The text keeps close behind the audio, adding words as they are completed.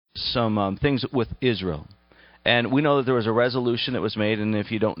some things with Israel. And we know that there was a resolution that was made, and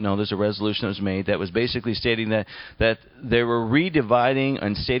if you don't know, there's a resolution that was made that was basically stating that they were redividing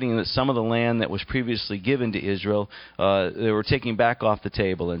and stating that some of the land that was previously given to Israel, they were taking back off the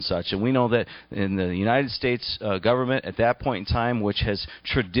table and such. And we know that in the United States government at that point in time, which has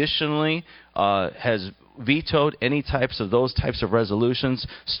traditionally has vetoed any types of those types of resolutions,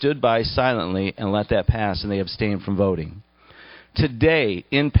 stood by silently and let that pass, and they abstained from voting. Today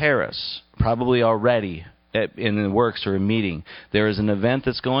in Paris, probably already in the works or a meeting, there is an event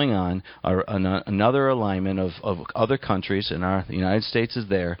that's going on, another alignment of other countries, and the United States is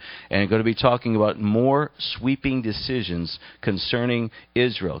there, and going to be talking about more sweeping decisions concerning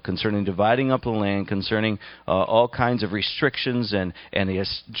Israel, concerning dividing up the land, concerning all kinds of restrictions, and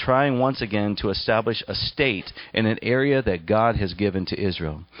trying once again to establish a state in an area that God has given to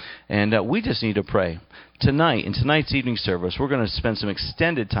Israel. And we just need to pray. Tonight, in tonight's evening service, we're going to spend some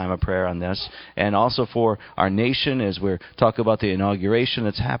extended time of prayer on this, and also for our nation as we're talking about the inauguration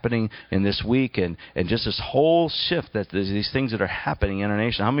that's happening in this week, and just this whole shift, that these things that are happening in our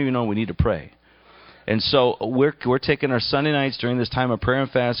nation. How many of you know we need to pray? And so we're taking our Sunday nights during this time of prayer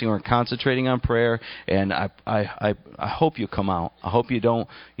and fasting. We're concentrating on prayer, and I hope you come out. I hope you don't,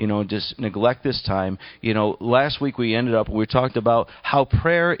 just neglect this time. Last week we talked about how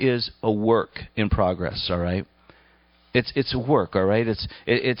prayer is a work in progress. All right, it's a work. All right,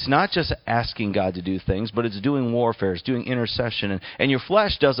 it's not just asking God to do things, but it's doing warfare, it's doing intercession, and your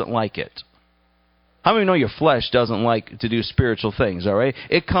flesh doesn't like it. How many know your flesh doesn't like to do spiritual things, all right?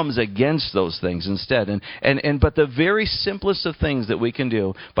 It comes against those things instead. But the very simplest of things that we can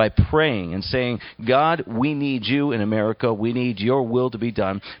do by praying and saying, God, we need you in America. We need your will to be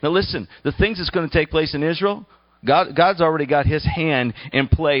done. Now listen, the things that's going to take place in Israel, God's already got his hand in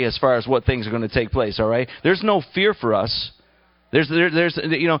play as far as what things are going to take place, all right? There's no fear for us.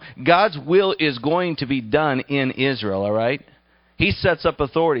 God's will is going to be done in Israel, all right? He sets up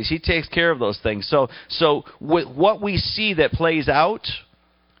authorities. He takes care of those things. So with what we see that plays out,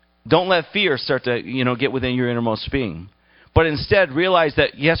 don't let fear start to, get within your innermost being. But instead realize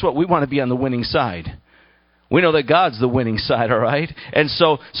that, guess what? We want to be on the winning side. We know that God's the winning side, all right? And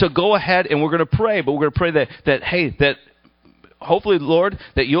so go ahead, and we're going to pray. But we're going to pray that hopefully, Lord,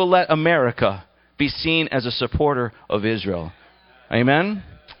 that you'll let America be seen as a supporter of Israel. Amen?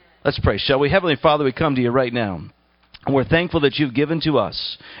 Let's pray, shall we? Heavenly Father, we come to you right now. And we're thankful that you've given to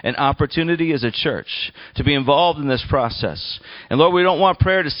us an opportunity as a church to be involved in this process. And Lord, we don't want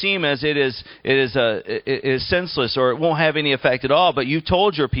prayer to seem as it is senseless, or it won't have any effect at all. But you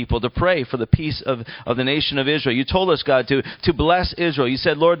told your people to pray for the peace of the nation of Israel. You told us, God, to bless Israel. You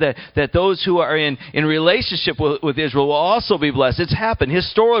said, Lord, that those who are in relationship with Israel will also be blessed. It's happened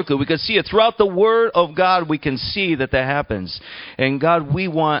historically. We can see it throughout the Word of God. We can see that happens. And God, we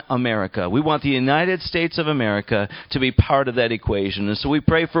want America. We want the United States of America to be part of that equation. And so we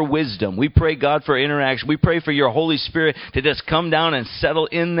pray for wisdom. We pray, God, for interaction. We pray for your Holy Spirit to just come down and settle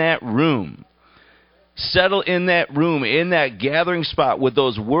in that room. Settle in that room, in that gathering spot with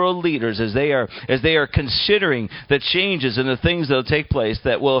those world leaders as they are considering the changes and the things that will take place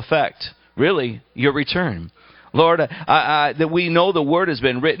that will affect, really, your return. Lord, that we know the Word has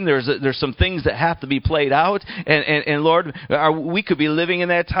been written. There's some things that have to be played out, and Lord, we could be living in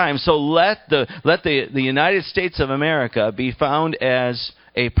that time. So let the United States of America be found as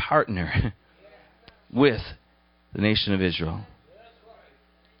a partner with the nation of Israel.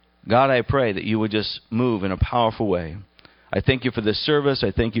 God, I pray that you would just move in a powerful way. I thank you for this service.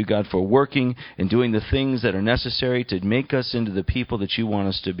 I thank you, God, for working and doing the things that are necessary to make us into the people that you want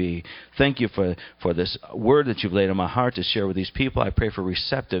us to be. Thank you for this word that you've laid on my heart to share with these people. I pray for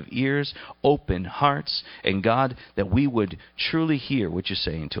receptive ears, open hearts, and God, that we would truly hear what you're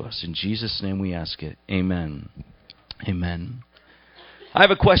saying to us. In Jesus' name we ask it. Amen. Amen. I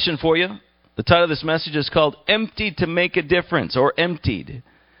have a question for you. The title of this message is called Emptied to Make a Difference, or Emptied.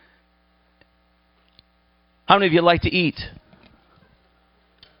 How many of you like to eat?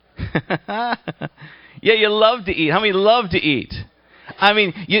 Yeah, you love to eat. How many love to eat? I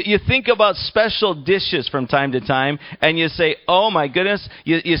mean, you think about special dishes from time to time, and you say, oh my goodness,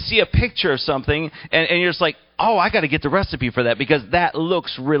 you see a picture of something, and you're just like, oh, I got to get the recipe for that because that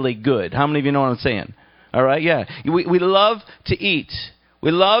looks really good. How many of you know what I'm saying? All right, yeah. We love to eat.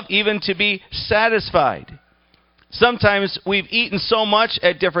 We love even to be satisfied. Sometimes we've eaten so much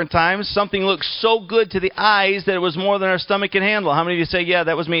at different times, something looks so good to the eyes that it was more than our stomach can handle. How many of you say, yeah,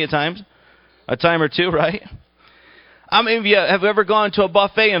 that was me at times? A time or two, right? How many of you have ever gone to a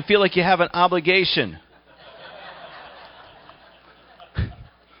buffet and feel like you have an obligation?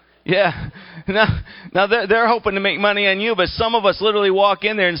 Yeah. Now they're hoping to make money on you, but some of us literally walk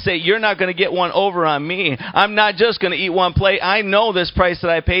in there and say, you're not going to get one over on me. I'm not just going to eat one plate. I know this price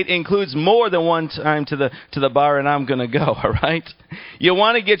that I paid includes more than one time to the bar, and I'm going to go, all right? You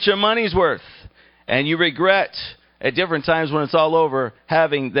want to get your money's worth, and you regret at different times when it's all over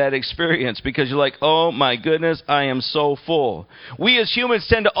having that experience because you're like, oh my goodness, I am so full. We as humans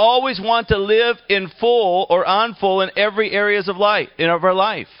tend to always want to live in full or on full in every areas of life, of our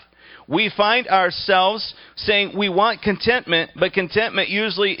life. We find ourselves saying we want contentment, but contentment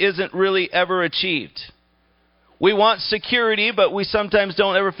usually isn't really ever achieved. We want security, but we sometimes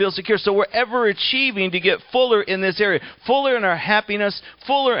don't ever feel secure. So we're ever achieving to get fuller in this area, fuller in our happiness,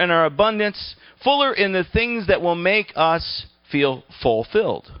 fuller in our abundance, fuller in the things that will make us feel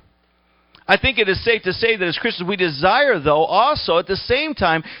fulfilled. I think it is safe to say that as Christians we desire, though, also at the same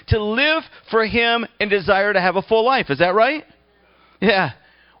time to live for Him and desire to have a full life. Is that right? Yeah.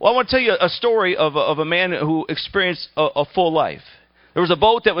 Well, I want to tell you a story of a man who experienced a full life. There was a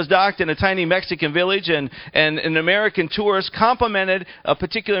boat that was docked in a tiny Mexican village, and an American tourist complimented a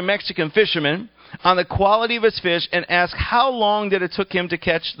particular Mexican fisherman on the quality of his fish and asked how long did it took him to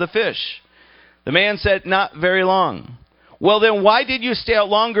catch the fish. The man said, not very long. Well, then why did you stay out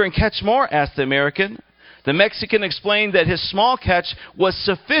longer and catch more? Asked the American. The Mexican explained that his small catch was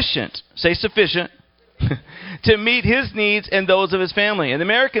sufficient, say sufficient, to meet his needs and those of his family. And the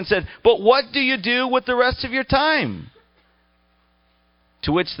American said, but what do you do with the rest of your time?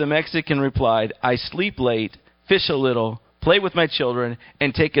 To which the Mexican replied, I sleep late, fish a little, play with my children,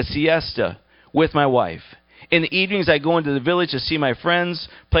 and take a siesta with my wife. In the evenings, I go into the village to see my friends,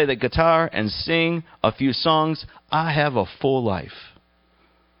 play the guitar, and sing a few songs. I have a full life.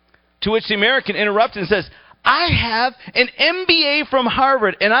 To which the American interrupted and says, I have an MBA from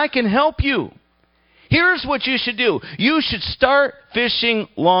Harvard, and I can help you. Here's what you should do. You should start fishing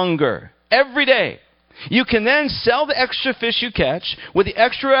longer, every day. You can then sell the extra fish you catch. With the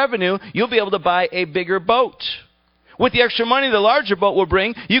extra revenue, you'll be able to buy a bigger boat. With the extra money the larger boat will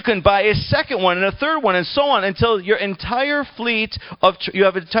bring, you can buy a second one and a third one and so on until you have an entire fleet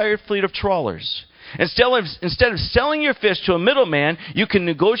of trawlers. Instead of selling your fish to a middleman, you can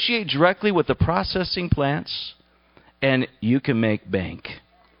negotiate directly with the processing plants and you can make bank.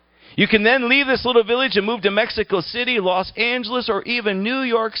 You can then leave this little village and move to Mexico City, Los Angeles, or even New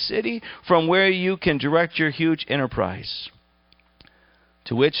York City, from where you can direct your huge enterprise.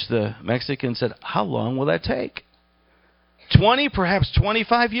 To which the Mexican said, how long will that take? 20, perhaps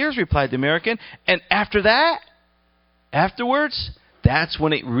 25 years, replied the American. And afterwards, that's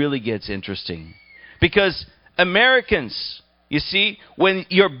when it really gets interesting. Because Americans, you see, when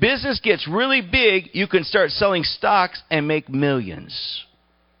your business gets really big, you can start selling stocks and make millions.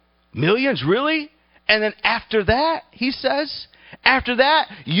 Millions, really? And then after that, he says, after that,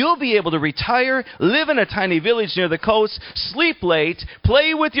 you'll be able to retire, live in a tiny village near the coast, sleep late,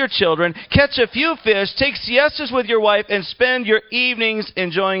 play with your children, catch a few fish, take siestas with your wife, and spend your evenings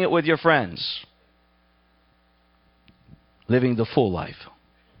enjoying it with your friends. Living the full life.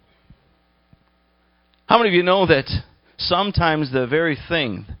 How many of you know that sometimes the very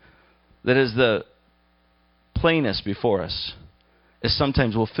thing that is the plainest before us is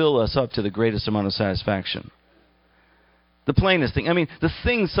sometimes will fill us up to the greatest amount of satisfaction? The plainest thing. I mean, the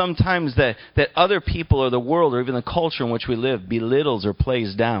thing sometimes that other people or the world or even the culture in which we live belittles or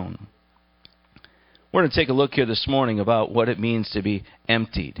plays down. We're going to take a look here this morning about what it means to be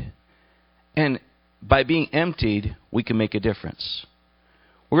emptied. And by being emptied, we can make a difference.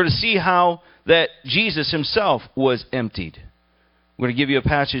 We're going to see how that Jesus himself was emptied. We're going to give you a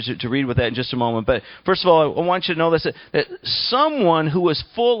passage to read with that in just a moment. But first of all, I want you to know this, that someone who is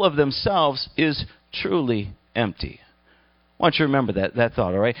full of themselves is truly empty. I want you to remember that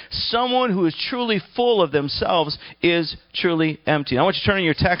thought, all right? Someone who is truly full of themselves is truly empty. I want you to turn in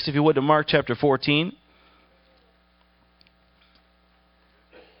your text, if you would, to Mark chapter 14.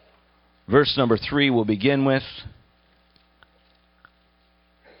 Verse number 3 we'll begin with.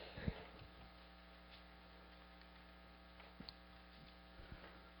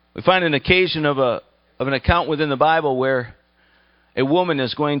 We find an occasion of an account within the Bible where a woman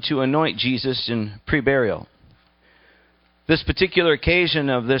is going to anoint Jesus in pre-burial. This particular occasion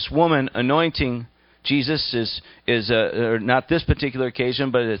of this woman anointing Jesus is not this particular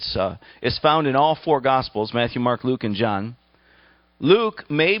occasion, but it's found in all four Gospels, Matthew, Mark, Luke, and John, Luke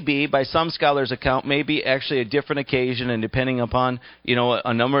may be, by some scholars' account, may be actually a different occasion, and depending upon,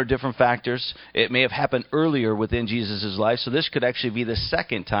 a number of different factors, it may have happened earlier within Jesus' life. So this could actually be the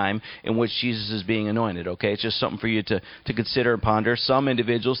second time in which Jesus is being anointed, okay? It's just something for you to consider and ponder. Some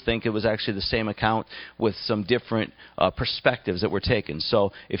individuals think it was actually the same account with some different perspectives that were taken.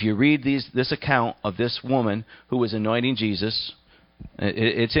 So if you read this account of this woman who was anointing Jesus,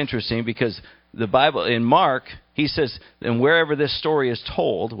 it's interesting because the Bible, in Mark, he says, and wherever this story is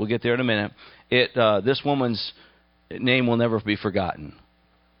told, we'll get there in a minute, this woman's name will never be forgotten.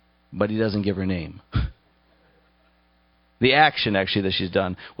 But he doesn't give her name. The action, actually, that she's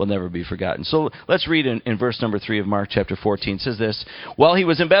done will never be forgotten. So let's read in verse number 3 of Mark chapter 14. It says this, while he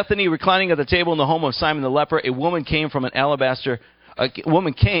was in Bethany, reclining at the table in the home of Simon the leper, a woman came with an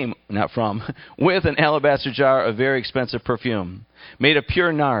alabaster jar of very expensive perfume, made of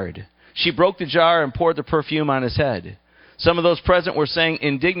pure nard. She broke the jar and poured the perfume on his head. Some of those present were saying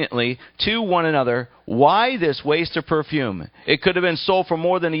indignantly to one another, why this waste of perfume? It could have been sold for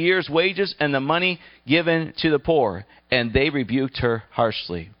more than a year's wages and the money given to the poor. And they rebuked her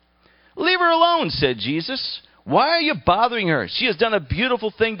harshly. Leave her alone, said Jesus. Why are you bothering her? She has done a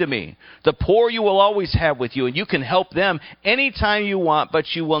beautiful thing to me. The poor you will always have with you, and you can help them anytime you want, but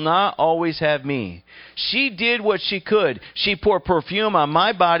you will not always have me. She did what she could. She poured perfume on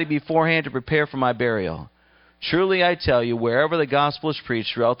my body beforehand to prepare for my burial. Truly I tell you, wherever the gospel is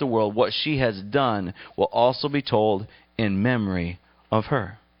preached throughout the world, what she has done will also be told in memory of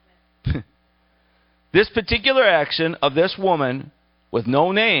her. This particular action of this woman, with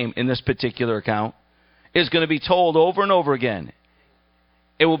no name in this particular account, is going to be told over and over again.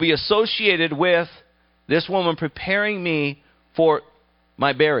 It will be associated with this woman preparing me for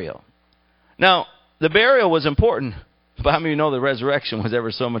my burial. Now, the burial was important, but how many of you know the resurrection was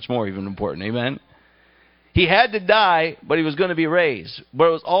ever so much more even important? Amen? He had to die, but he was going to be raised. But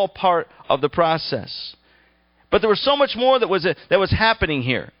it was all part of the process. But there was so much more that was happening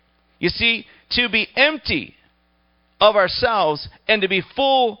here. You see, to be empty of ourselves and to be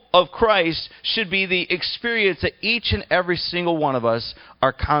full of Christ should be the experience that each and every single one of us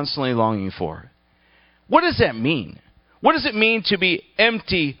are constantly longing for. What does that mean? What does it mean to be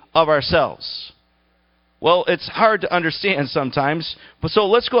empty of ourselves? Well, it's hard to understand sometimes. So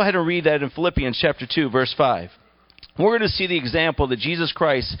let's go ahead and read that in Philippians chapter 2, verse 5. We're going to see the example that Jesus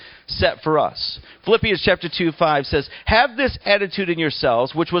Christ set for us. Philippians chapter 2, 5 says, have this attitude in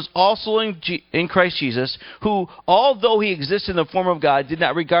yourselves, which was also in Christ Jesus, who, although he existed in the form of God, did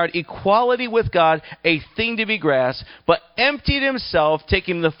not regard equality with God a thing to be grasped, but emptied himself,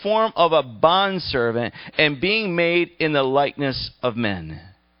 taking the form of a bondservant, and being made in the likeness of men.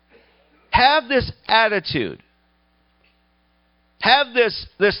 Have this attitude. Have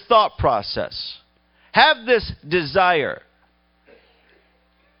this thought process. Have this desire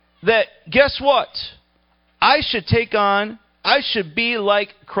that, guess what? I should be like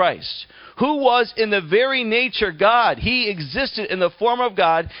Christ, who was in the very nature God. He existed in the form of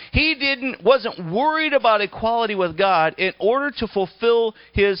God. He wasn't worried about equality with God in order to fulfill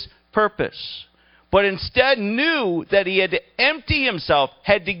his purpose, but instead knew that he had to empty himself,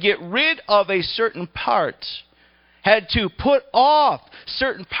 had to get rid of a certain part, had to put off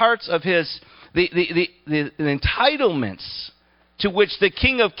certain parts of his the entitlements to which the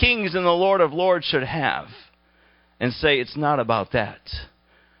King of Kings and the Lord of Lords should have, and say, it's not about that,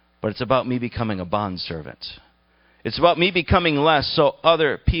 but it's about me becoming a bondservant. It's about me becoming less so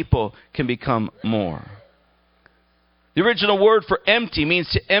other people can become more. The original word for empty means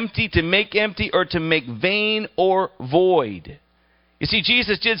to empty, to make empty, or to make vain or void. You see,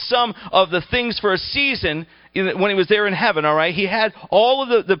 Jesus did some of the things for a season when he was there in heaven, all right? He had all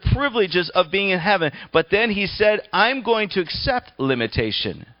of the privileges of being in heaven. But then he said, I'm going to accept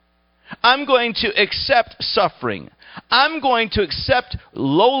limitation. I'm going to accept suffering. I'm going to accept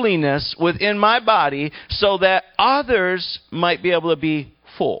lowliness within my body so that others might be able to be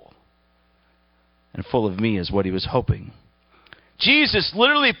full. And full of me is what he was hoping. Jesus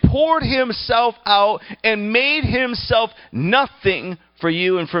literally poured himself out and made himself nothing for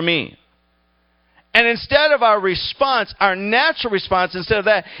you and for me. And instead of our response, our natural response instead of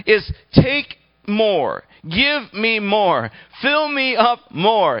that is take more, give me more, fill me up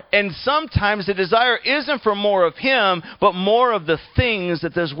more. And sometimes the desire isn't for more of him, but more of the things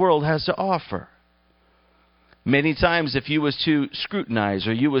that this world has to offer. Many times if you was to scrutinize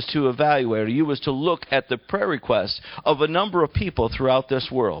or you was to evaluate or you was to look at the prayer requests of a number of people throughout this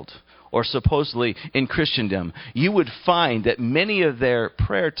world, or supposedly in Christendom, you would find that many of their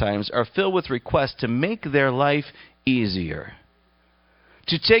prayer times are filled with requests to make their life easier,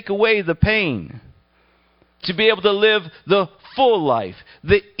 to take away the pain, to be able to live the full life,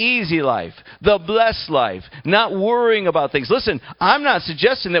 the easy life, the blessed life, not worrying about things. Listen, I'm not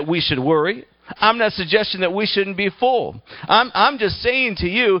suggesting that we should worry. I'm not suggesting that we shouldn't be full. I'm just saying to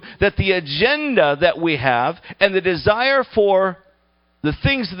you that the agenda that we have and the desire for the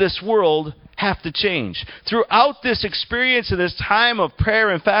things of this world have to change. Throughout this experience of this time of prayer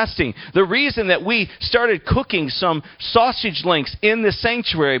and fasting, the reason that we started cooking some sausage links in the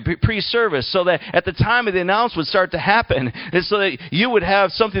sanctuary pre-service so that at the time of the announcement would start to happen is so that you would have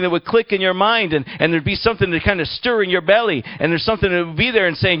something that would click in your mind and there'd be something to kind of stir in your belly and there's something that would be there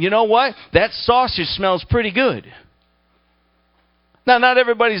and saying, you know what? That sausage smells pretty good. Now, not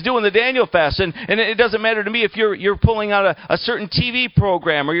everybody's doing the Daniel fast, and it doesn't matter to me if you're pulling out a certain TV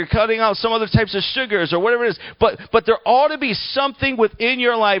program or you're cutting out some other types of sugars or whatever it is, but there ought to be something within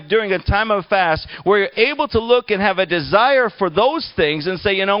your life during a time of fast where you're able to look and have a desire for those things and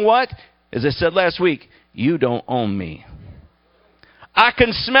say, you know what? As I said last week, you don't own me. I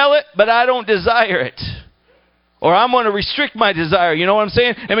can smell it, but I don't desire it. Or I'm going to restrict my desire. You know what I'm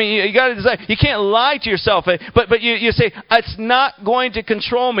saying? I mean, you got to desire. You can't lie to yourself. But you say, it's not going to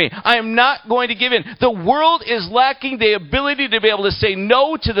control me. I am not going to give in. The world is lacking the ability to be able to say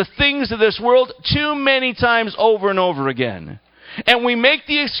no to the things of this world too many times over and over again. And we make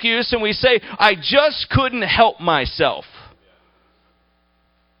the excuse and we say, I just couldn't help myself.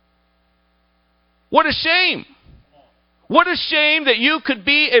 What a shame. What a shame that you could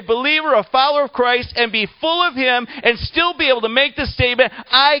be a believer, a follower of Christ, and be full of Him and still be able to make the statement,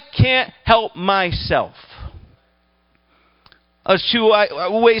 I can't help myself. There's two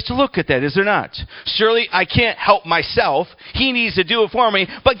ways to look at that, is there not? Surely I can't help myself. He needs to do it for me.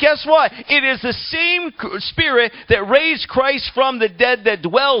 But guess what? It is the same Spirit that raised Christ from the dead that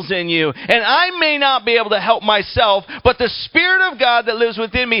dwells in you. And I may not be able to help myself, but the Spirit of God that lives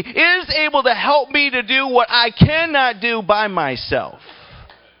within me is able to help me to do what I cannot do by myself.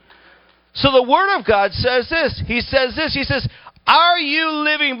 So the Word of God says this. He says, are you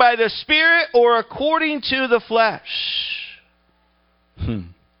living by the Spirit or according to the flesh?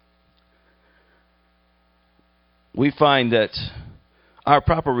 We find that our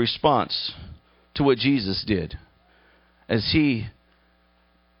proper response to what Jesus did as He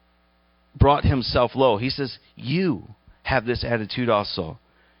brought Himself low, He says, you have this attitude also.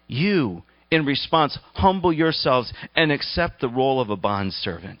 You, in response, humble yourselves and accept the role of a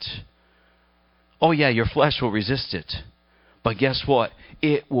bondservant. Oh yeah, your flesh will resist it. But guess what?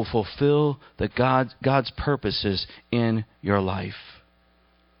 It will fulfill God's purposes in your life.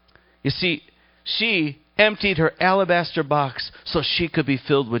 You see, she emptied her alabaster box so she could be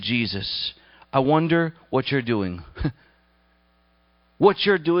filled with Jesus. I wonder what you're doing. What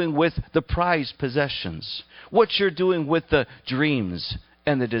you're doing with the prized possessions. What you're doing with the dreams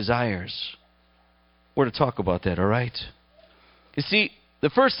and the desires. We're to talk about that, all right? You see, the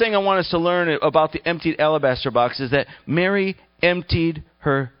first thing I want us to learn about the emptied alabaster box is that Mary emptied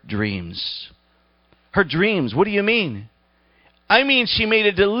her dreams. Her dreams, what do you mean? I mean, she made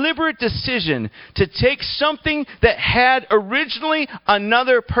a deliberate decision to take something that had originally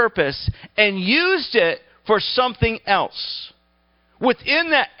another purpose and used it for something else. Within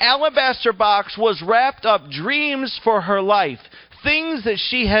that alabaster box was wrapped up dreams for her life, things that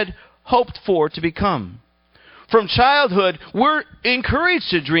she had hoped for to become. From childhood, we're encouraged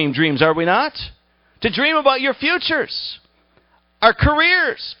to dream dreams, are we not? To dream about your futures. Our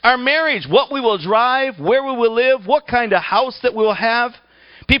careers, our marriage, what we will drive, where we will live, what kind of house that we will have.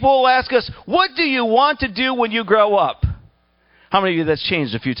 People will ask us, what do you want to do when you grow up? How many of you that's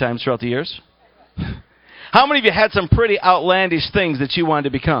changed a few times throughout the years? How many of you had some pretty outlandish things that you wanted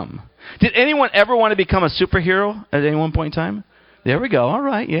to become? Did anyone ever want to become a superhero at any one point in time? There we go. All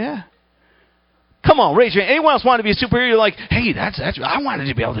right, yeah. Come on, raise your hand. Anyone else want to be a superhero? You're like, hey, that's I wanted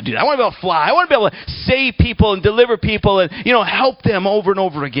to be able to do that. I want to be able to fly. I want to be able to save people and deliver people and, help them over and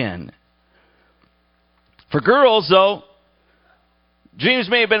over again. For girls, though, dreams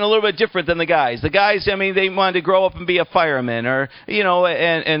may have been a little bit different than the guys. The guys, they wanted to grow up and be a fireman or,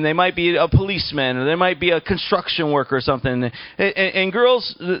 and they might be a policeman or they might be a construction worker or something. And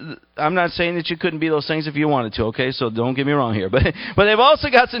girls, I'm not saying that you couldn't be those things if you wanted to, okay? So don't get me wrong here. But they've also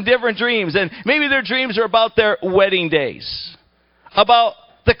got some different dreams. And maybe their dreams are about their wedding days, about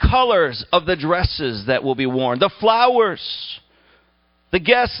the colors of the dresses that will be worn, the flowers, the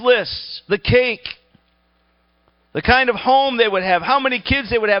guest lists, the cake, the kind of home they would have, how many kids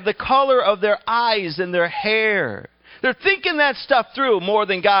they would have, the color of their eyes and their hair. They're thinking that stuff through more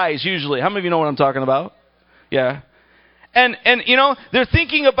than guys usually. How many of you know what I'm talking about? Yeah. And they're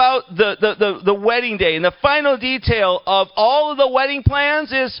thinking about the wedding day. And the final detail of all of the wedding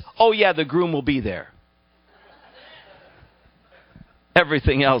plans is, oh yeah, the groom will be there.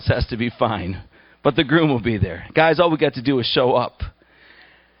 Everything else has to be fine. But the groom will be there. Guys, all we got to do is show up.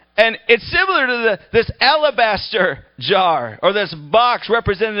 And it's similar to this alabaster jar or this box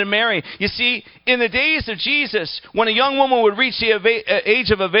represented in Mary. You see, in the days of Jesus, when a young woman would reach the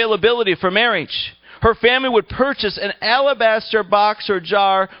age of availability for marriage, her family would purchase an alabaster box or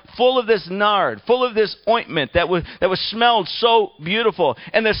jar full of this nard, full of this ointment that was smelled so beautiful.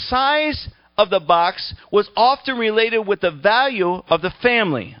 And the size of the box was often related with the value of the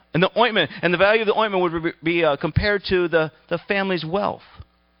family and the ointment. And the value of the ointment would be compared to the family's wealth.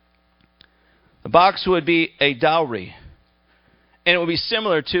 The box would be a dowry. And it would be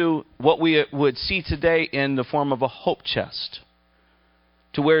similar to what we would see today in the form of a hope chest,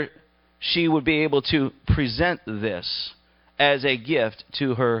 to where she would be able to present this as a gift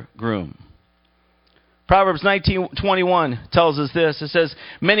to her groom. Proverbs 19:21 tells us this. It says,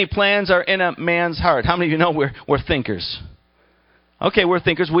 many plans are in a man's heart. How many of you know we're thinkers? Okay, we're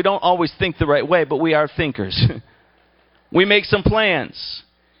thinkers. We don't always think the right way, but we are thinkers. We make some plans.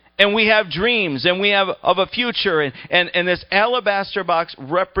 And we have dreams, and we have of a future. And this alabaster box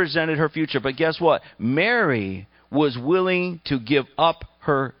represented her future. But guess what? Mary was willing to give up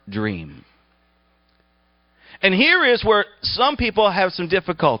her dream. And here is where some people have some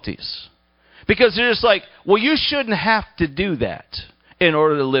difficulties. Because they're just like, well, you shouldn't have to do that in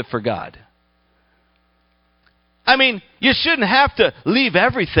order to live for God. I mean, you shouldn't have to leave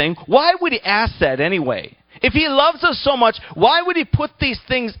everything. Why would he ask that anyway? If he loves us so much, why would he put these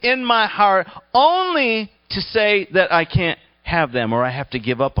things in my heart only to say that I can't have them or I have to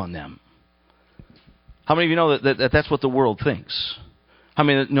give up on them? How many of you know that that's what the world thinks? How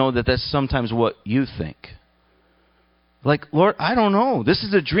many know that that's sometimes what you think? Like, Lord, I don't know. This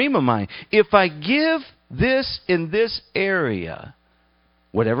is a dream of mine. If I give this in this area,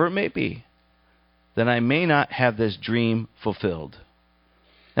 whatever it may be, then I may not have this dream fulfilled.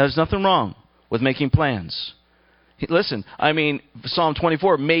 Now, there's nothing wrong with making plans. Listen, I mean, Psalm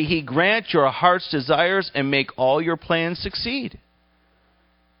 24, may he grant your heart's desires and make all your plans succeed.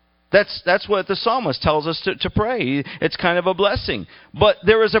 That's what the psalmist tells us to pray. It's kind of a blessing. But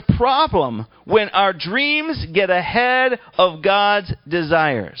there is a problem when our dreams get ahead of God's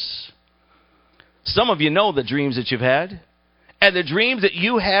desires. Some of you know the dreams that you've had. And the dreams that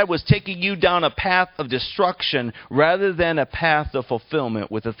you had was taking you down a path of destruction rather than a path of fulfillment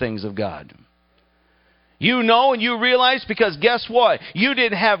with the things of God. You know and you realize because guess what? You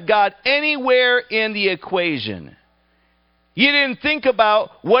didn't have God anywhere in the equation. You didn't think about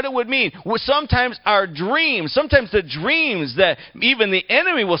what it would mean. Sometimes our dreams, sometimes the dreams that even the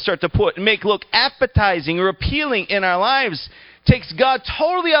enemy will start to put and make look appetizing or appealing in our lives takes God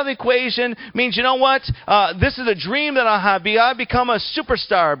totally out of the equation. Means, you know what? This is a dream that I have. I become a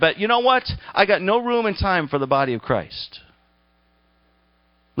superstar. But you know what? I got no room and time for the body of Christ.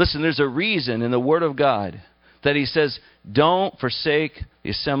 Listen, there's a reason in the Word of God that he says, don't forsake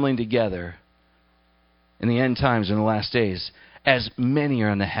the assembling together in the end times, in the last days, as many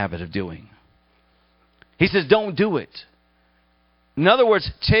are in the habit of doing. He says, don't do it. In other words,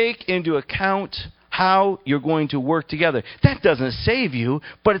 take into account how you're going to work together. That doesn't save you,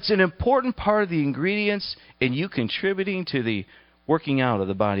 but it's an important part of the ingredients in you contributing to the working out of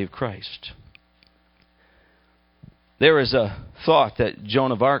the body of Christ. There is a thought that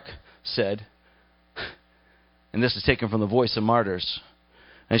Joan of Arc said, and this is taken from the Voice of Martyrs.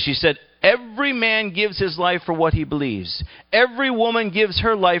 And she said, every man gives his life for what he believes. Every woman gives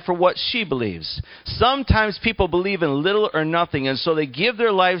her life for what she believes. Sometimes people believe in little or nothing, and so they give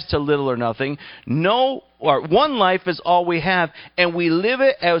their lives to little or nothing. One life is all we have, and we live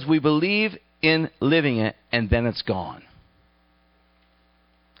it as we believe in living it, and then it's gone.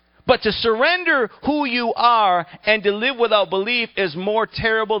 But to surrender who you are and to live without belief is more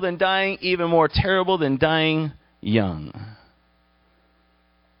terrible than dying, even more terrible than dying young.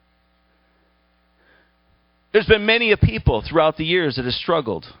 There's been many a people throughout the years that have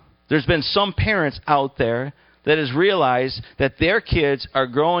struggled. There's been some parents out there that has realized that their kids are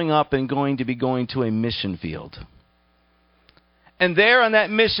growing up and going to be going to a mission field. And there on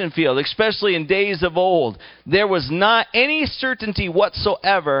that mission field, especially in days of old, there was not any certainty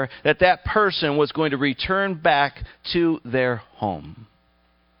whatsoever that that person was going to return back to their home.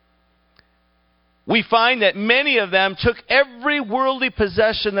 We find that many of them took every worldly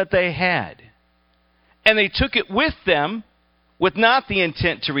possession that they had, and they took it with them with not the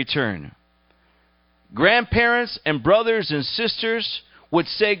intent to return. Grandparents and brothers and sisters would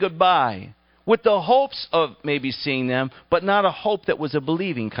say goodbye with the hopes of maybe seeing them, but not a hope that was a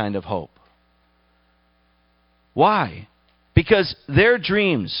believing kind of hope. Why? Because their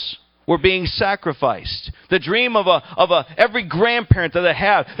dreams were being sacrificed. The dream of every grandparent that they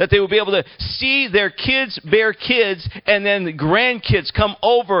have, that they would be able to see their kids bear kids, and then the grandkids come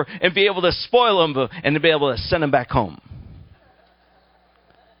over and be able to spoil them and to be able to send them back home.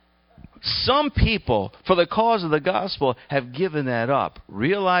 Some people, for the cause of the gospel, have given that up,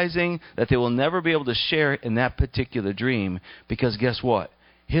 realizing that they will never be able to share in that particular dream, because guess what?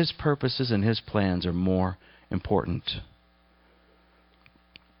 His purposes and his plans are more important.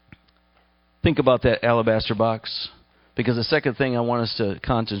 Think about that alabaster box, because the second thing I want us to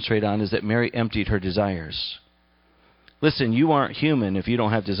concentrate on is that Mary emptied her desires. Listen, you aren't human if you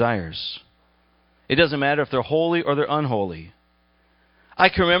don't have desires. It doesn't matter if they're holy or they're unholy. I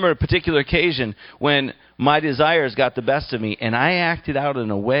can remember a particular occasion when my desires got the best of me, and I acted out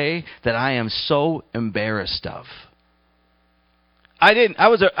in a way that I am so embarrassed of. I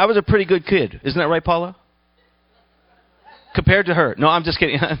was a pretty good kid. Isn't that right, Paula? Compared to her. No, I'm just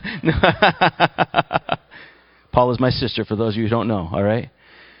kidding. Paula's my sister, for those of you who don't know, all right?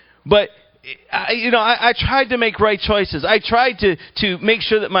 But I tried to make right choices. I tried to make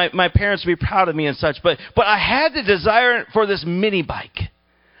sure that my parents would be proud of me and such. But I had the desire for this mini bike.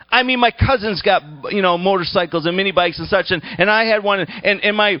 I mean, my cousins got, motorcycles and mini bikes and such, and I had one,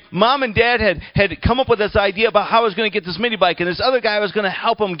 and my mom and dad had come up with this idea about how I was going to get this mini bike, and this other guy was going to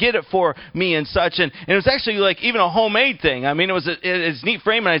help him get it for me and such, and it was actually like even a homemade thing. I mean, it was a neat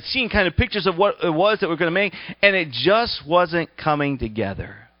frame, and I'd seen kind of pictures of what it was that we were going to make, and it just wasn't coming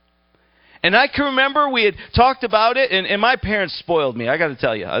together. And I can remember we had talked about it, and my parents spoiled me. I got to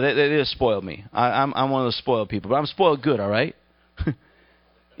tell you, they just spoiled me. I'm one of those spoiled people, but I'm spoiled good, all right?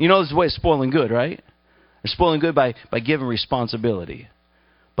 You know, there's a way of spoiling good, right? They're spoiling good by giving responsibility.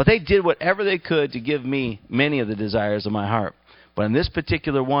 But they did whatever they could to give me many of the desires of my heart. But in this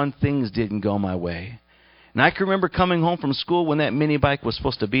particular one, things didn't go my way. And I can remember coming home from school when that mini bike was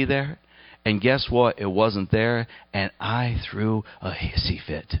supposed to be there, and guess what? It wasn't there, and I threw a hissy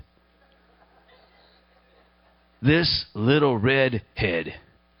fit. This little red head.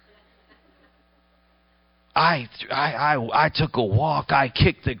 I took a walk. I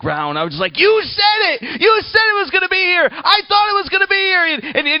kicked the ground. I was just like, "You said it! You said it was going to be here! I thought it was going to be here!"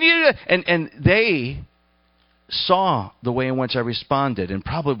 And they saw the way in which I responded, and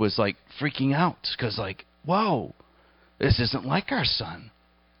probably was like freaking out, because like, "Whoa, this isn't like our son."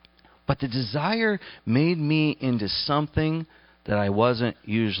 But the desire made me into something that I wasn't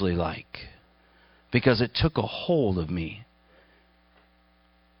usually like, because it took a hold of me.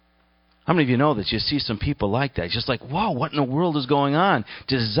 How many of you know that you see some people like that? It's just like, wow, what in the world is going on?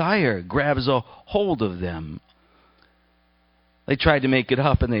 Desire grabs a hold of them. They tried to make it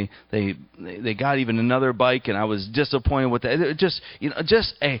up, and they got even another bike, and I was disappointed with that.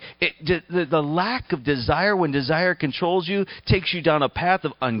 The lack of desire, when desire controls you, takes you down a path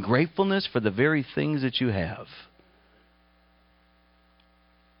of ungratefulness for the very things that you have.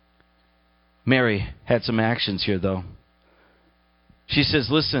 Mary had some actions here, though. She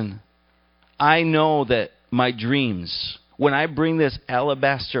says, "Listen, I know that my dreams, when I bring this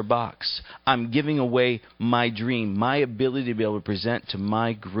alabaster box, I'm giving away my dream, my ability to be able to present to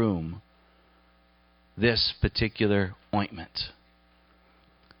my groom this particular ointment."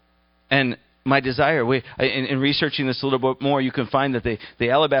 And my desire, in researching this a little bit more, you can find that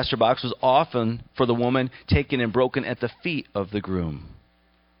the alabaster box was often, for the woman, taken and broken at the feet of the groom.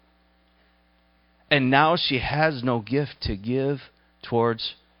 And now she has no gift to give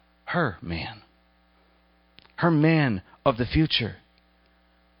towards her man of the future.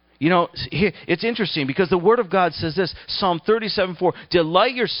 You know, here, it's interesting because the Word of God says this, Psalm 37:4,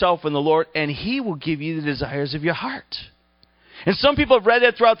 "Delight yourself in the Lord, and He will give you the desires of your heart." And some people have read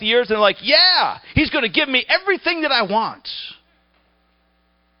that throughout the years, and they're like, "Yeah, He's going to give me everything that I want."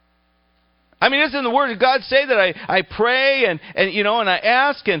 I mean, doesn't the Word of God say that I pray and I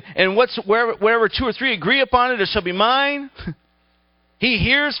ask, and wherever two or three agree upon it, it shall be mine? He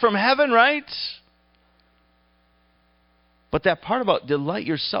hears from heaven, right? But that part about delight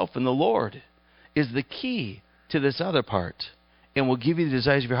yourself in the Lord is the key to this other part, and will give you the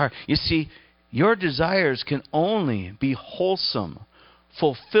desires of your heart. You see, your desires can only be wholesome,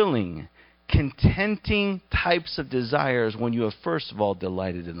 fulfilling, contenting types of desires when you have first of all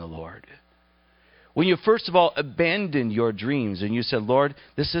delighted in the Lord. When you first of all abandoned your dreams and you said, "Lord,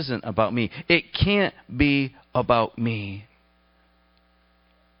 this isn't about me. It can't be about me."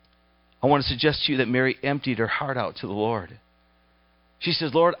 I want to suggest to you that Mary emptied her heart out to the Lord. She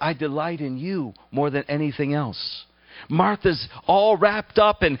says, "Lord, I delight in you more than anything else." Martha's all wrapped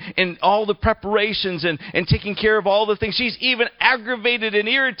up in all the preparations and taking care of all the things. She's even aggravated and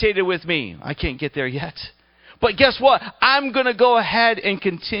irritated with me. I can't get there yet. But guess what? I'm going to go ahead and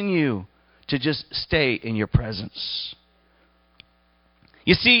continue to just stay in your presence.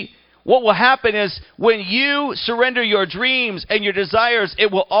 You see, what will happen is when you surrender your dreams and your desires,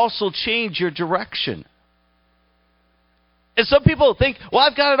 it will also change your direction. And some people think, well,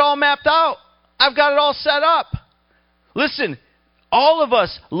 I've got it all mapped out. I've got it all set up. Listen, all of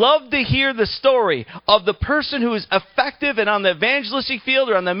us love to hear the story of the person who is effective and on the evangelistic field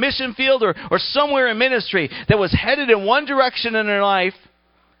or on the mission field or somewhere in ministry that was headed in one direction in their life,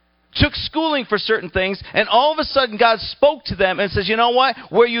 took schooling for certain things, and all of a sudden God spoke to them and says, you know what?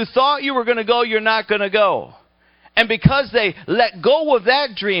 Where you thought you were going to go, you're not going to go. And because they let go of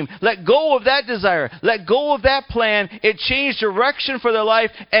that dream, let go of that desire, let go of that plan, it changed direction for their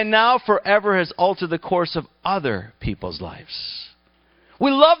life and now forever has altered the course of other people's lives.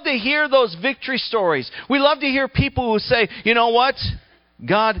 We love to hear those victory stories. We love to hear people who say, you know what?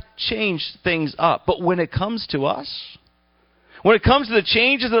 God changed things up. But when it comes to us, when it comes to the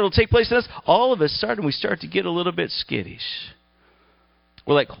changes that will take place in us, all of a sudden we start to get a little bit skittish.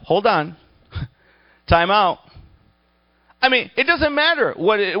 We're like, hold on. Time out. I mean, it doesn't matter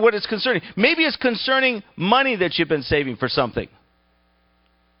what it's concerning. Maybe it's concerning money that you've been saving for something.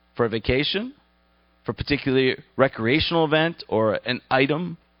 For a vacation, for a particular recreational event or an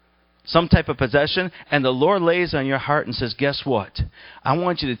item, some type of possession, and the Lord lays on your heart and says, guess what? I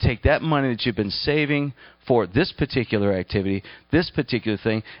want you to take that money that you've been saving for this particular activity, this particular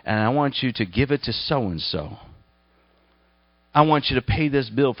thing, and I want you to give it to so-and-so. I want you to pay this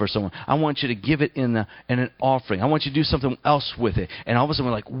bill for someone. I want you to give it in an offering. I want you to do something else with it. And all of a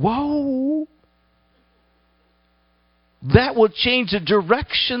sudden we're like, whoa. That will change the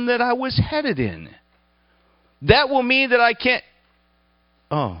direction that I was headed in. That will mean that I can't.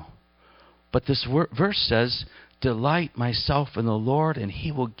 Oh. But this verse says, delight myself in the Lord and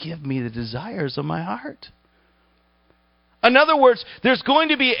He will give me the desires of my heart. In other words, there's going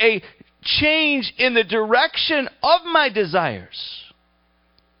to be a change in the direction of my desires.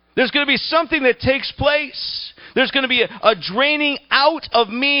 There's going to be something that takes place. There's going to be a draining out of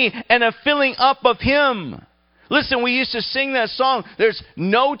me and a filling up of Him. Listen, we used to sing that song, there's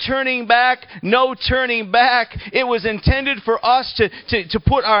no turning back, no turning back. It was intended for us to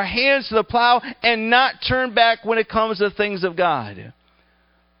put our hands to the plow and not turn back when it comes to things of God.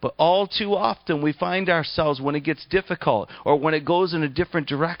 But all too often we find ourselves when it gets difficult or when it goes in a different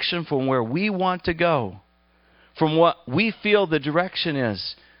direction from where we want to go, from what we feel the direction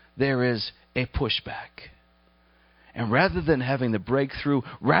is, there is a pushback. And rather than having the breakthrough,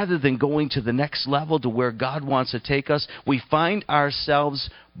 rather than going to the next level to where God wants to take us, we find ourselves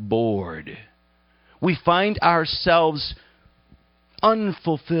bored. We find ourselves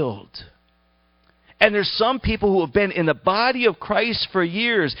unfulfilled. And there's some people who have been in the body of Christ for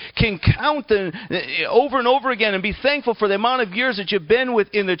years, can count them over and over again and be thankful for the amount of years that you've been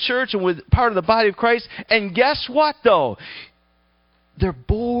within the church and with part of the body of Christ. And guess what, though? They're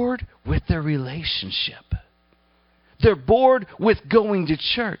bored with their relationship. They're bored with going to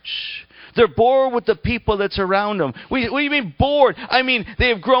church. They're bored with the people that's around them. What do you mean bored? I mean, they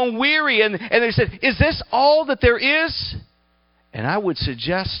have grown weary and they said, is this all that there is? And I would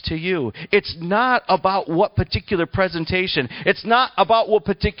suggest to you, it's not about what particular presentation. It's not about what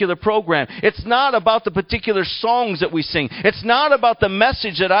particular program. It's not about the particular songs that we sing. It's not about the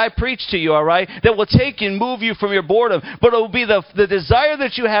message that I preach to you, all right, that will take and move you from your boredom. But it will be the desire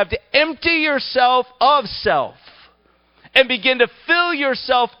that you have to empty yourself of self and begin to fill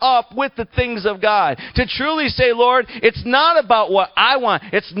yourself up with the things of God. To truly say, Lord, it's not about what I want.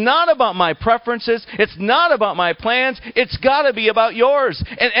 It's not about my preferences. It's not about my plans. It's got to be about yours.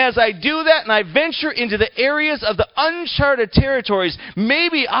 And as I do that and I venture into the areas of the uncharted territories,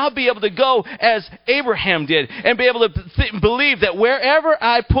 maybe I'll be able to go as Abraham did and be able to believe that wherever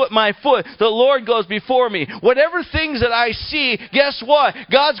I put my foot, the Lord goes before me. Whatever things that I see, guess what?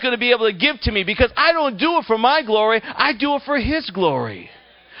 God's going to be able to give to me because I don't do it for my glory. I do it for His glory.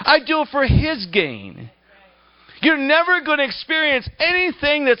 I do it for His gain. You're never going to experience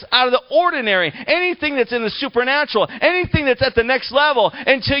anything that's out of the ordinary, anything that's in the supernatural, anything that's at the next level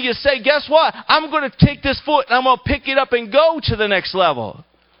until you say, guess what? I'm going to take this foot and I'm going to pick it up and go to the next level.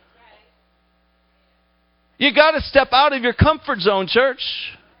 You got to step out of your comfort zone, church.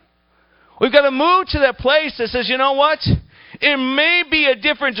 We've got to move to that place that says, you know what? It may be a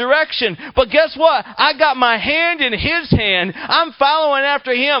different direction, but guess what? I got my hand in His hand. I'm following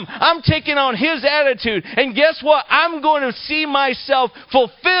after Him. I'm taking on His attitude. And guess what? I'm going to see myself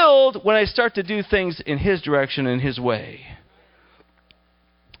fulfilled when I start to do things in His direction and His way.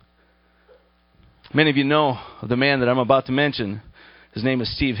 Many of you know of the man that I'm about to mention. His name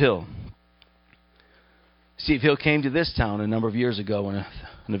is Steve Hill. Steve Hill came to this town a number of years ago in an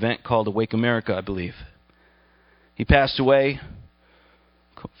event called Awake America, I believe. He passed away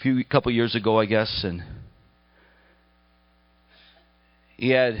a couple years ago, I guess, and he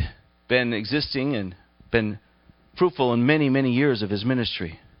had been existing and been fruitful in many, many years of his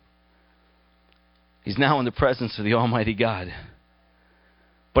ministry. He's now in the presence of the Almighty God.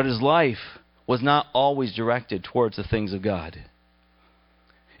 But his life was not always directed towards the things of God.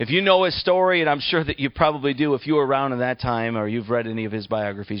 If you know his story, and I'm sure that you probably do if you were around in that time or you've read any of his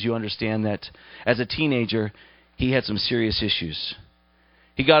biographies, you understand that as a teenager, he had some serious issues.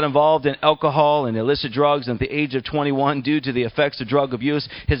 He got involved in alcohol and illicit drugs, and at the age of 21, due to the effects of drug abuse,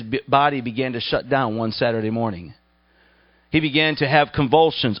 his body began to shut down one Saturday morning. He began to have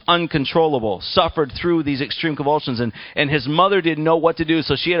convulsions, uncontrollable, suffered through these extreme convulsions, and his mother didn't know what to do,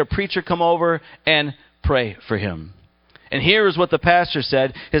 so she had a preacher come over and pray for him. And here is what the pastor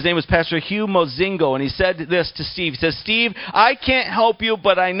said. His name was Pastor Hugh Mozingo, and he said this to Steve. He says, Steve, I can't help you,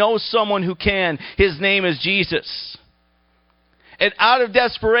 but I know someone who can. His name is Jesus. And out of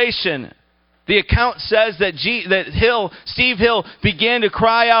desperation, the account says that Steve Hill began to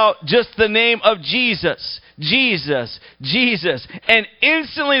cry out just the name of Jesus. Jesus, Jesus. And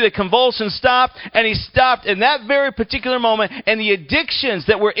instantly the convulsions stopped, and he stopped in that very particular moment, and the addictions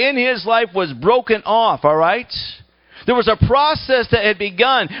that were in his life was broken off, all right? There was a process that had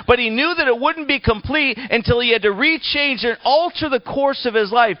begun, but he knew that it wouldn't be complete until he had to rechange and alter the course of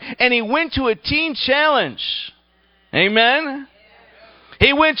his life. And he went to a teen challenge. Amen?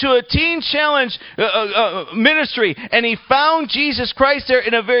 He went to a teen challenge ministry, and he found Jesus Christ there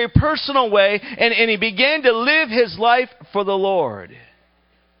in a very personal way, and he began to live his life for the Lord.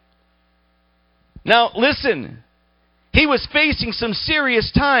 Now, listen, he was facing some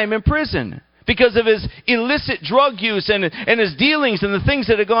serious time in prison because of his illicit drug use and his dealings and the things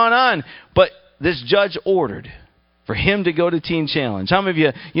that had gone on. But this judge ordered for him to go to Teen Challenge. How many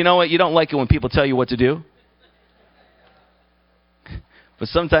of you know what, you don't like it when people tell you what to do? But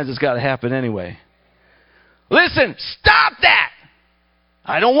sometimes it's got to happen anyway. Listen, stop that!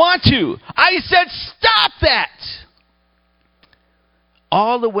 I don't want to. I said stop that!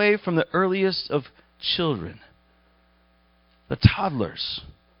 All the way from the earliest of children, the toddlers,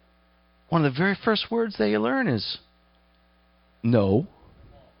 one of the very first words they learn is, no.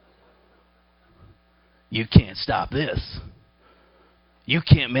 You can't stop this. You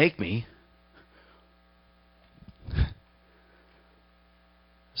can't make me.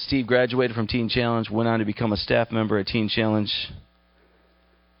 Steve graduated from Teen Challenge, went on to become a staff member at Teen Challenge.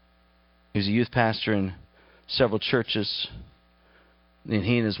 He was a youth pastor in several churches. Then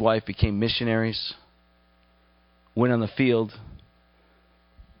he and his wife became missionaries. Went on the field.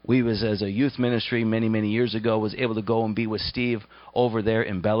 We was, as a youth ministry many, many years ago, was able to go and be with Steve over there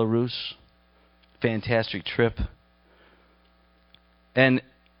in Belarus. Fantastic trip. And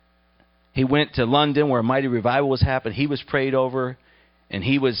he went to London where a mighty revival was happening. He was prayed over, and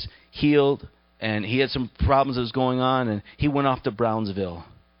he was healed, and he had some problems that was going on, and he went off to Brownsville.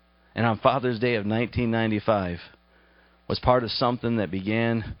 And on Father's Day of 1995 was part of something that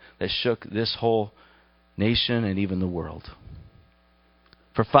shook this whole nation and even the world.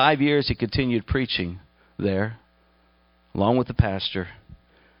 For 5 years, he continued preaching there, along with the pastor,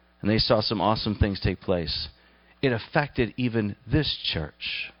 and they saw some awesome things take place. It affected even this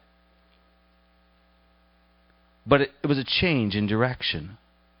church. But it was a change in direction.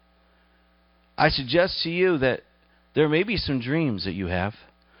 I suggest to you that there may be some dreams that you have.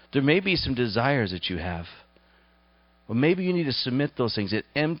 There may be some desires that you have. But maybe you need to submit those things and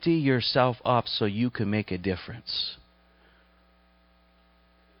empty yourself up so you can make a difference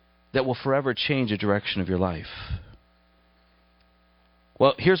that will forever change the direction of your life.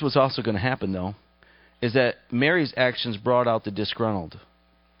 Well, here's what's also going to happen, though, is that Mary's actions brought out the disgruntled.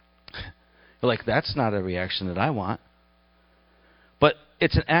 You're like, that's not a reaction that I want. But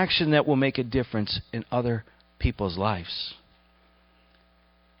it's an action that will make a difference in other people's lives.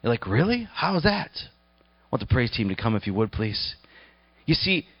 You're like, really? How is that? I want the praise team to come if you would, please. You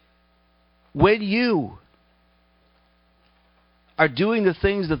see, when you are doing the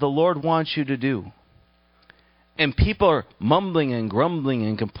things that the Lord wants you to do, and people are mumbling and grumbling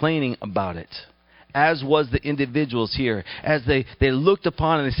and complaining about it, as was the individuals here, as they looked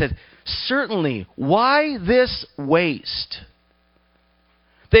upon it and they said, certainly, why this waste?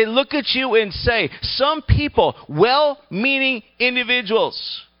 They look at you and say, some people, well-meaning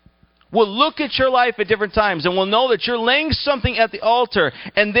individuals, will look at your life at different times and will know that you're laying something at the altar,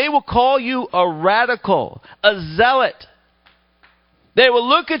 and they will call you a radical, a zealot. They will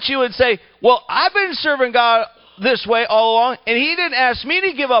look at you and say, well, I've been serving God this way all along, and He didn't ask me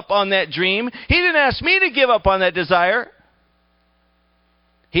to give up on that dream. He didn't ask me to give up on that desire.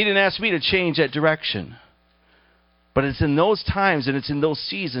 He didn't ask me to change that direction. But it's in those times and it's in those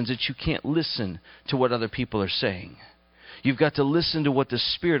seasons that you can't listen to what other people are saying. You've got to listen to what the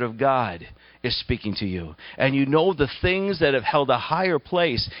Spirit of God is speaking to you. And you know the things that have held a higher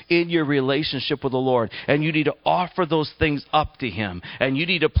place in your relationship with the Lord. And you need to offer those things up to Him. And you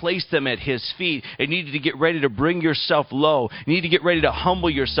need to place them at His feet. And you need to get ready to bring yourself low. You need to get ready to humble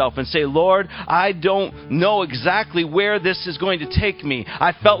yourself and say, Lord, I don't know exactly where this is going to take me.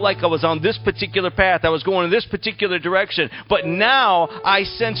 I felt like I was on this particular path. I was going in this particular direction. But now I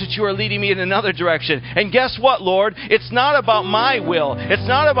sense that you are leading me in another direction. And guess what, Lord? It's not about my will. It's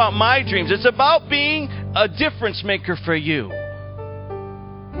not about my dreams. It's about being a difference maker for you.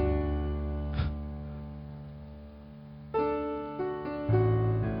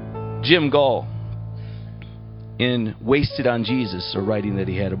 Jim Gall, in Wasted on Jesus, a writing that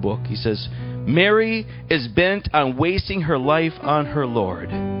he had a book, he says, Mary is bent on wasting her life on her Lord,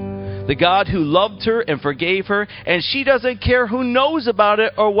 the God who loved her and forgave her, and she doesn't care who knows about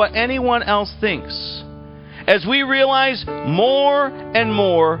it or what anyone else thinks. As we realize more and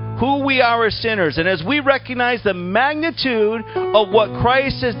more who we are as sinners, and as we recognize the magnitude of what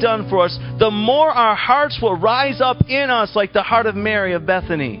Christ has done for us, the more our hearts will rise up in us like the heart of Mary of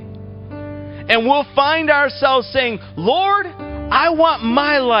Bethany. And we'll find ourselves saying, Lord, I want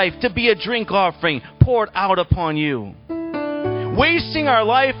my life to be a drink offering poured out upon you. Wasting our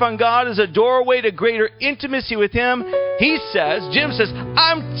life on God is a doorway to greater intimacy with Him. Jim says,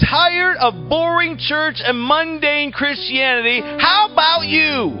 I'm tired of boring church and mundane Christianity. How about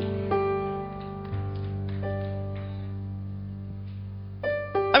you?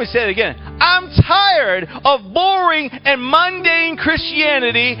 Let me say it again. I'm tired of boring and mundane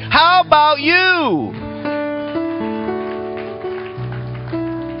Christianity. How about you?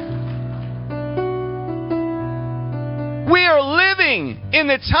 We are living in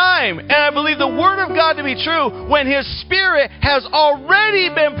the time, and I believe the Word of God to be true, when His Spirit has already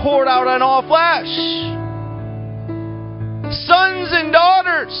been poured out on all flesh. Sons and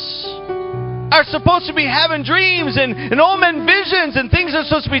daughters are supposed to be having dreams and omen visions, and things are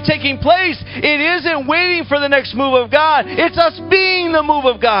supposed to be taking place. It isn't waiting for the next move of God. It's us being the move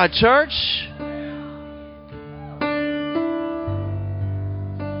of God, church.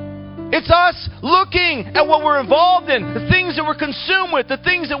 It's us looking at what we're involved in, the things that we're consumed with, the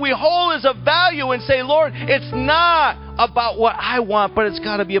things that we hold as of value, and say, Lord, it's not about what I want, but it's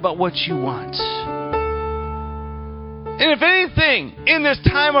got to be about what you want. And if anything in this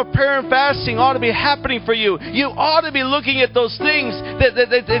time of prayer and fasting ought to be happening for you, you ought to be looking at those things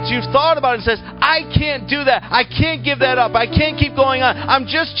that you've thought about and says, I can't do that. I can't give that up. I can't keep going on. I'm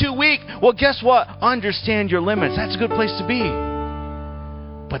just too weak. Well, guess what? Understand your limits. That's a good place to be.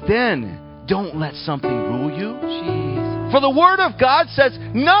 But then, don't let something rule you. Jeez. For the Word of God says,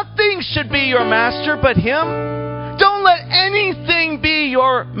 nothing should be your master but Him. Don't let anything be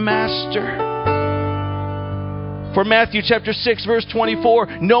your master. For Matthew chapter 6, verse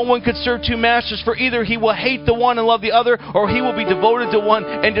 24, no one could serve two masters, for either he will hate the one and love the other, or he will be devoted to one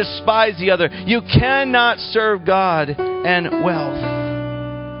and despise the other. You cannot serve God and wealth.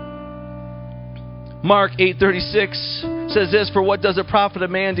 Mark 8:36 says this, for what does it profit a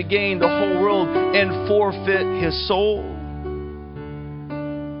man to gain the whole world and forfeit his soul?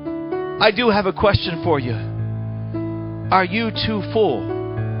 I do have a question for you. Are you too full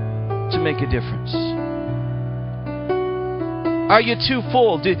to make a difference? Are you too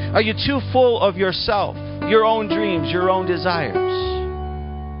full? Are you too full of yourself, your own dreams, your own desires,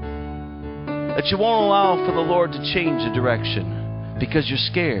 that you won't allow for the Lord to change the direction because you're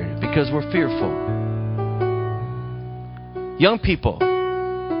scared, because we're fearful? Young people,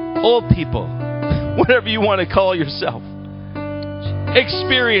 old people, whatever you want to call yourself,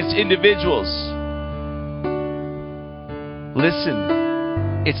 experienced individuals, listen.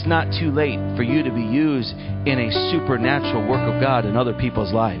 It's not too late for you to be used in a supernatural work of God in other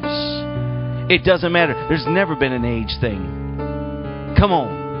people's lives. It doesn't matter. There's never been an age thing. Come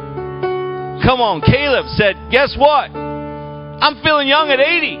on. Come on. Caleb said, guess what? I'm feeling young at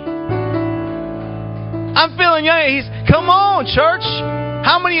 80. I'm feeling young. Come on, church.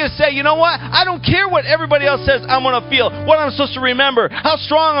 How many of you say, you know what? I don't care what everybody else says I'm going to feel, what I'm supposed to remember, how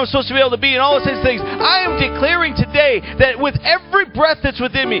strong I'm supposed to be able to be, and all those things. I am declaring today that with every breath that's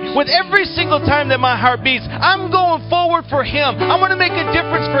within me, with every single time that my heart beats, I'm going forward for Him. I'm going to make a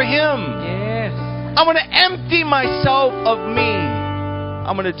difference for Him. Yes. I'm going to empty myself of me.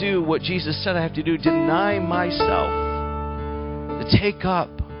 I'm going to do what Jesus said I have to do, deny myself, to take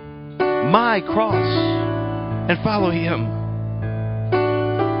up my cross and follow Him.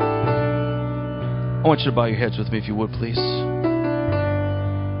 I want you to bow your heads with me if you would, please.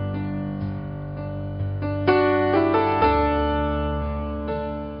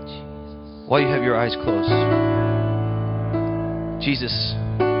 While you have your eyes closed, Jesus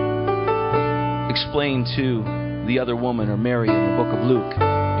explained to the other woman, or Mary, in the book of Luke.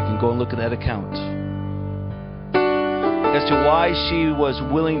 You can go and look at that account, as to why she was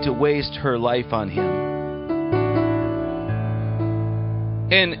willing to waste her life on Him.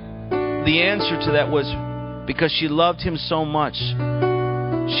 And the answer to that was because she loved Him so much,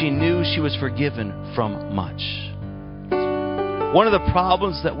 she knew she was forgiven from much. One of the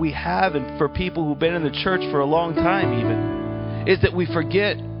problems that we have, and for people who've been in the church for a long time even, is that we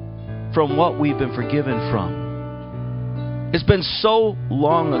forget from what we've been forgiven from. It's been so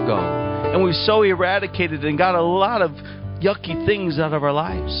long ago, and we've so eradicated and got a lot of yucky things out of our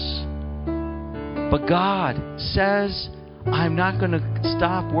lives. But God says, I'm not going to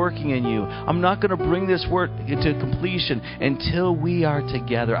stop working in you. I'm not going to bring this work into completion until we are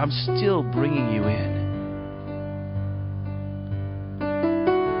together. I'm still bringing you in.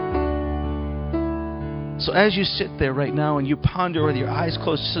 So as you sit there right now and you ponder with your eyes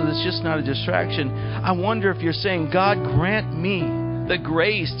closed, so it's just not a distraction, I wonder if you're saying, God, grant me the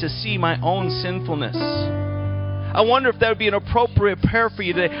grace to see my own sinfulness. I wonder if that would be an appropriate prayer for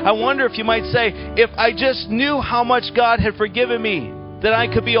you today. I wonder if you might say, if I just knew how much God had forgiven me, then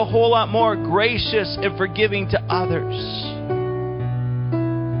I could be a whole lot more gracious and forgiving to others.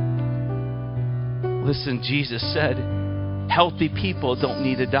 Listen, Jesus said, healthy people don't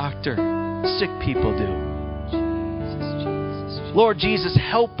need a doctor. Sick people do. Lord Jesus,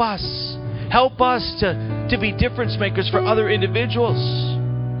 help us. Help us to be difference makers for other individuals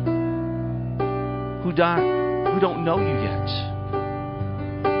who don't know you yet.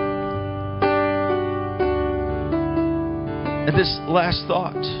 And this last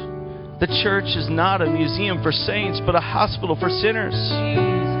thought, the church is not a museum for saints, but a hospital for sinners.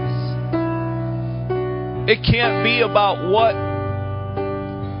 It can't be about what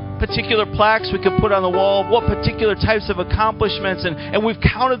particular plaques we could put on the wall, what particular types of accomplishments, and we've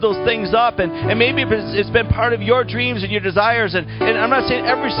counted those things up, and maybe it's been part of your dreams and your desires, and I'm not saying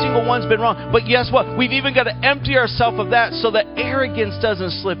every single one's been wrong, but guess what? We've even got to empty ourselves of that so that arrogance doesn't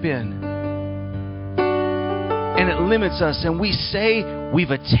slip in. And it limits us, and we say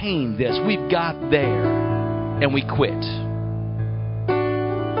we've attained this, we've got there, and we quit.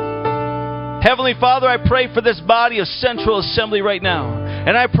 Heavenly Father, I pray for this body of Central Assembly right now.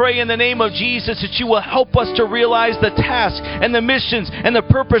 And I pray in the name of Jesus that you will help us to realize the tasks and the missions and the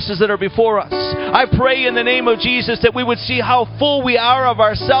purposes that are before us. I pray in the name of Jesus that we would see how full we are of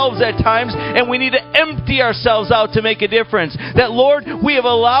ourselves at times, and we need to empty ourselves out to make a difference. That, Lord, we have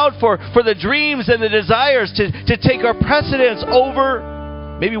allowed for the dreams and the desires to take our precedence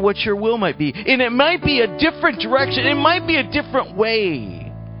over maybe what your will might be. And it might be a different direction. It might be a different way.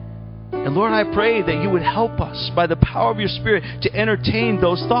 And Lord, I pray that you would help us by the power of your Spirit to entertain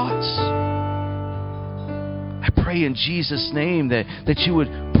those thoughts. I pray in Jesus' name that you would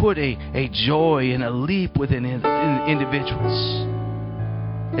put a joy and a leap within individuals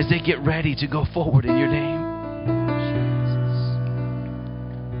as they get ready to go forward in your name.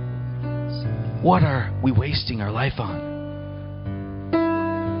 What are we wasting our life on?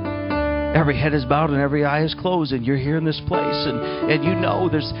 Every head is bowed and every eye is closed, and you're here in this place, and you know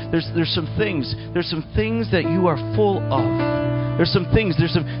there's some things that you are full of. There's some things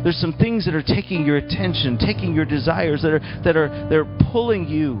that are taking your attention, taking your desires, they're pulling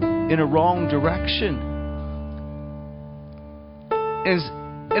you in a wrong direction.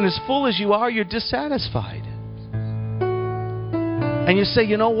 And as full as you are, you're dissatisfied. And you say,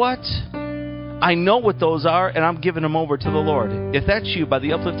 you know what? I know what those are, and I'm giving them over to the Lord. If that's you, by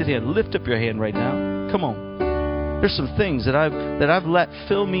the uplifted hand, lift up your hand right now. Come on. There's some things that I've let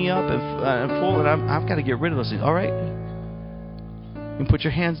fill me up and full, and I've got to get rid of those things. All right? You can put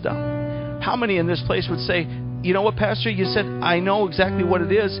your hands down. How many in this place would say, you know what, Pastor? You said, I know exactly what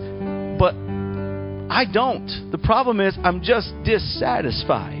it is, but I don't. The problem is I'm just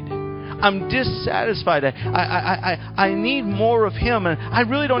dissatisfied. I'm dissatisfied. I need more of Him, and I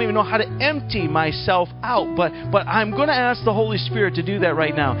really don't even know how to empty myself out. But I'm going to ask the Holy Spirit to do that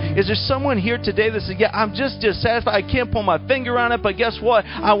right now. Is there someone here today that says, yeah, I'm just dissatisfied. I can't pull my finger on it, but guess what?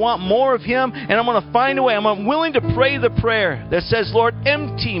 I want more of Him, and I'm going to find a way. I'm willing to pray the prayer that says, Lord,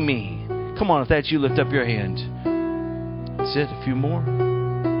 empty me. Come on, if that's you, lift up your hand. That's it. A few more.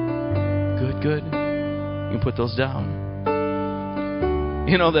 Good. You can put those down.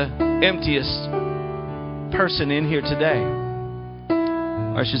 You know, the emptiest person in here today,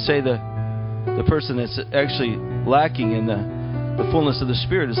 or I should say the The person that's actually lacking in the fullness of the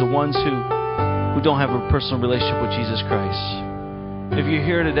Spirit is the ones who don't have a personal relationship with Jesus Christ. If you're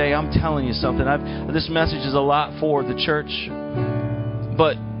here today, I'm telling you something. This message is a lot for the church,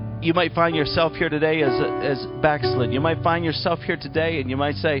 but you might find yourself here today as backslid. You might find yourself here today and you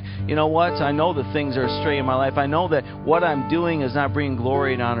might say, you know what? I know that things are astray in my life. I know that what I'm doing is not bringing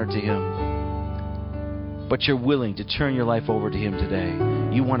glory and honor to Him. But you're willing to turn your life over to Him today.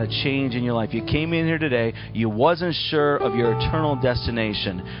 You want to change in your life. You came in here today. You wasn't sure of your eternal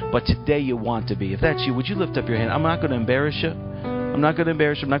destination, but today you want to be. If that's you, would you lift up your hand? I'm not going to embarrass you. I'm not going to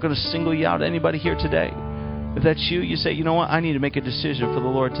embarrass you. I'm not going to single you out. Anybody here today? If that's you, you say, you know what? I need to make a decision for the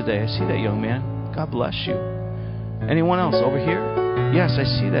Lord today. I see that young man. God bless you. Anyone else over here? Yes, I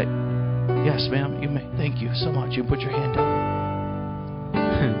see that. Yes, ma'am. You may. Thank you so much. You can put your hand down.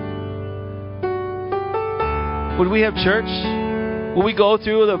 Would we have church? Will we go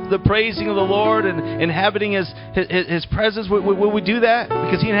through the praising of the Lord and inhabiting His presence? Will we do that?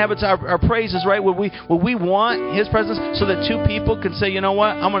 Because He inhabits our praises, right? Will we want His presence so that two people can say, you know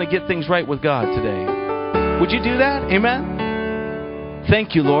what? I'm going to get things right with God today. Would you do that? Amen?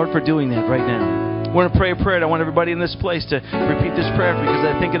 Thank you, Lord, for doing that right now. I want to pray a prayer. I want everybody in this place to repeat this prayer because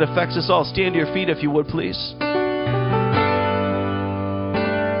I think it affects us all. Stand to your feet if you would, please.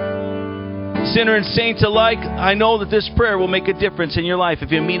 Sinner and saint alike, I know that this prayer will make a difference in your life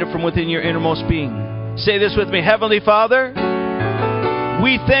if you mean it from within your innermost being. Say this with me. Heavenly Father,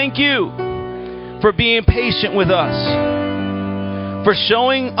 we thank you for being patient with us, for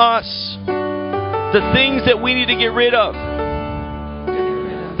showing us the things that we need to get rid of,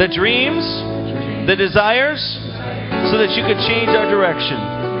 the dreams, the desires, so that you could change our direction.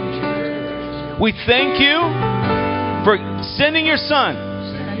 We thank you for sending your Son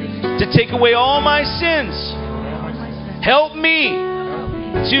to take away all my sins. Help me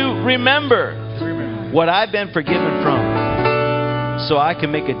to remember what I've been forgiven from so I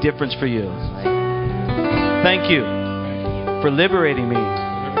can make a difference for you. Thank you for liberating me.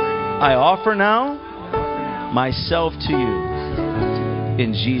 I offer now myself to you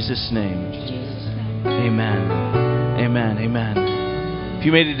in Jesus' name. Amen. Amen. Amen. If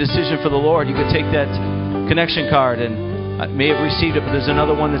you made a decision for the Lord, you could take that connection card, and I may have received it, but there's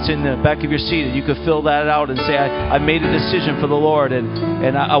another one that's in the back of your seat, and you could fill that out and say, I made a decision for the Lord, and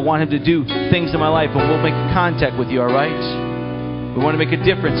I want Him to do things in my life, and we'll make contact with you, all right? We want to make a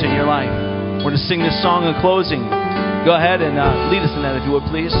difference in your life. We're going to sing this song in closing. Go ahead and lead us in that, if you would,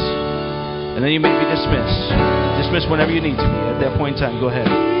 please. And then you may be dismissed. Dismiss whenever you need to be. At that point in time, go ahead.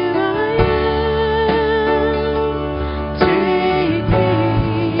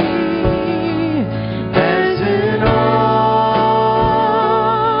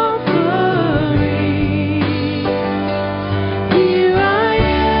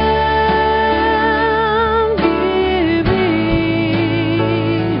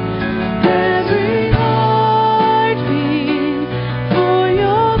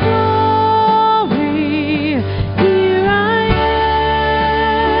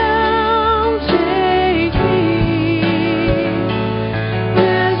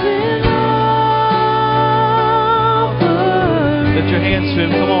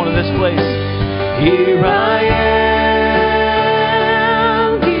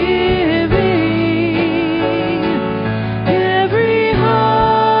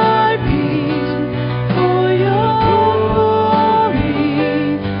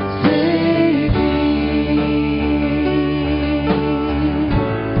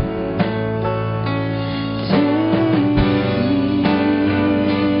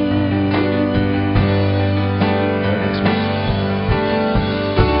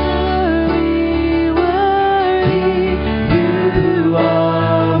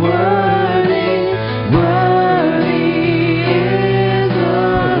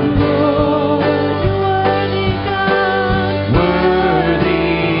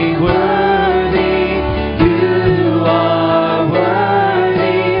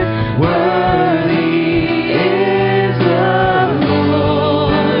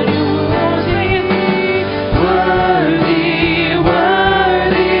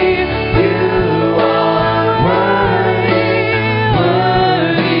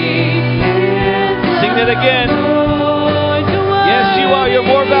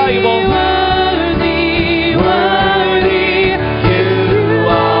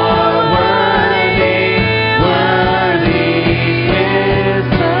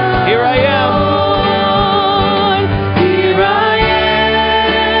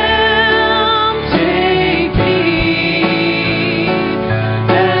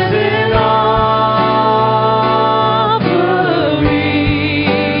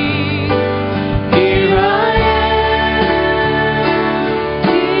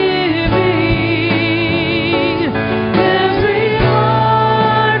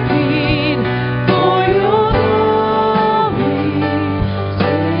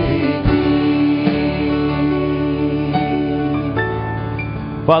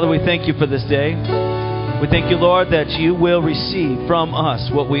 Father, we thank you for this day. We thank you, Lord, that you will receive from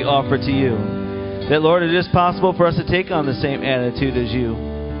us what we offer to you. That, Lord, it is possible for us to take on the same attitude as you.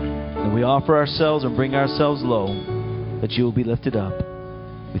 That we offer ourselves and bring ourselves low, that you will be lifted up.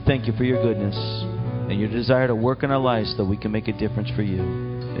 We thank you for your goodness and your desire to work in our lives so that we can make a difference for you.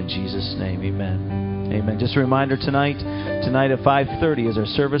 In Jesus' name, amen. Amen. Just a reminder tonight at 5:30 is our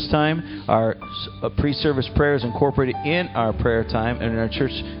service time. Our pre-service prayer is incorporated in our prayer time and in our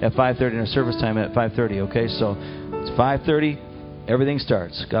church at 5:30 and our service time at 5:30. Okay, so it's 5:30. Everything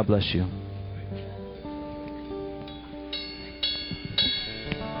starts. God bless you.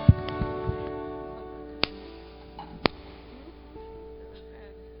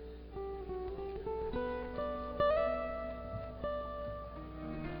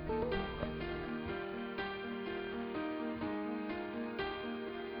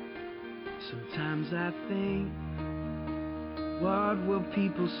 Sometimes I think, what will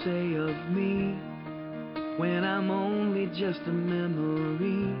people say of me when I'm only just a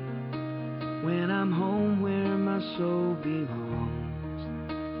memory, when I'm home where my soul belongs?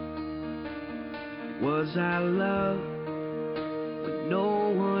 Was I loved when no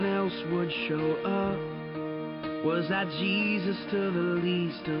one else would show up? Was I Jesus to the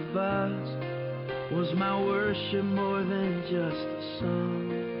least of us? Was my worship more than just a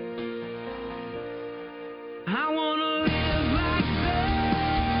song?